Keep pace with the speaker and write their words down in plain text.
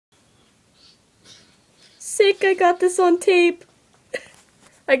sick, I got this on tape.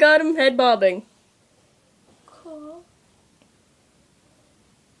 I got him head bobbing. Cool.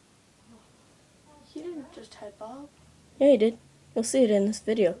 He didn't just head bob. Yeah, he did. You'll see it in this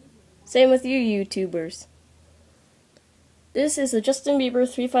video. Same with you, YouTubers. This is a Justin Bieber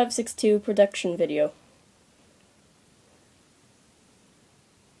 3562 production video.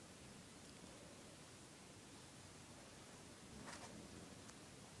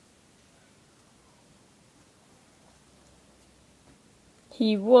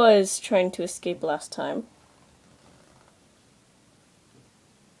 He was trying to escape last time.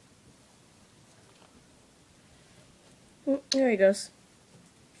 There he goes.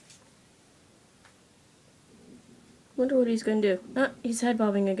 Wonder what he's gonna do. Ah, he's head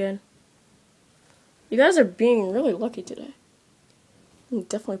bobbing again. You guys are being really lucky today. I'm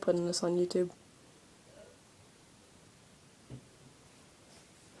definitely putting this on YouTube.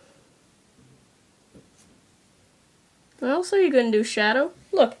 What else are you gonna do, Shadow?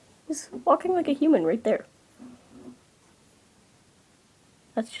 Look, he's walking like a human right there.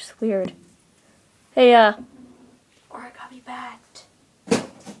 That's just weird. Hey, Origami bat.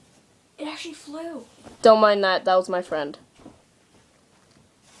 It actually flew. Don't mind that. That was my friend.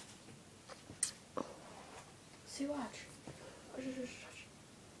 See, watch.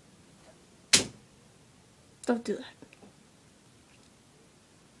 Don't do that.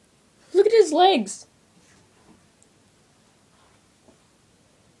 Look at his legs.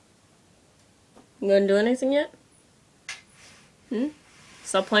 You gonna do anything yet?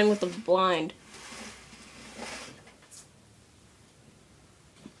 Stop playing with the blind.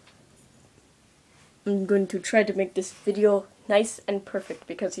 I'm going to try to make this video nice and perfect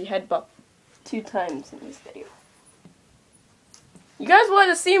because he head bopped 2 times in this video. You guys want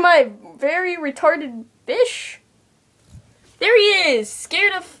to see my very retarded fish? There he is,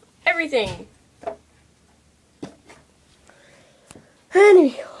 scared of everything.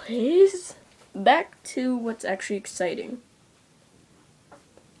 Anyways, back to what's actually exciting.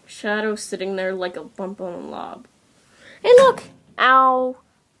 Shadow sitting there like a bump on a log. Hey look! Ow!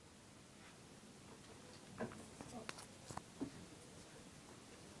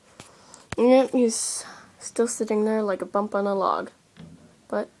 Yep, he's still sitting there like a bump on a log.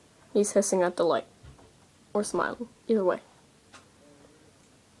 But he's hissing at the light. Or smiling. Either way.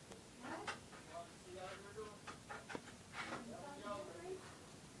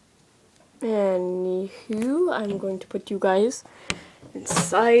 Anywho, I'm going to put you guys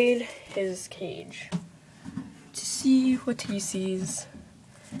inside his cage to see what he sees.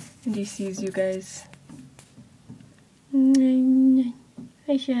 And he sees you guys.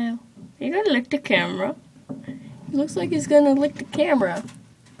 Hey, Shadow. You gotta lick the camera. He looks like he's gonna lick the camera.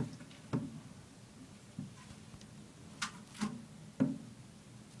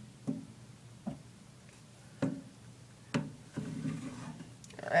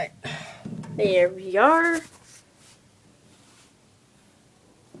 Alright. There we are.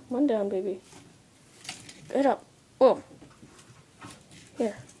 One down, baby. Get up. Oh.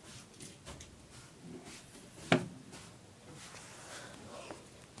 Here.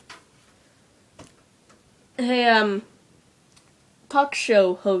 Hey, talk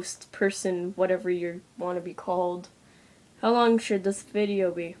show host person, whatever you want to be called. How long should this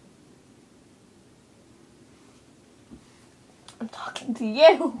video be? I'm talking to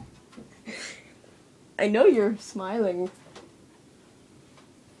you. I know you're smiling.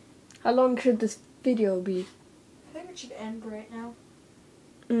 How long should this video be? I think it should end right now.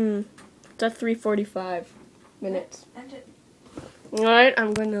 It's at 3:45 minutes. End it. Alright,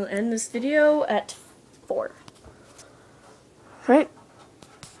 I'm going to end this video at 4. Alright.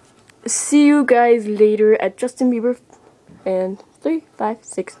 See you guys later at Justin Bieber. And 3, 5,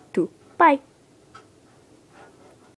 6, 2. Bye.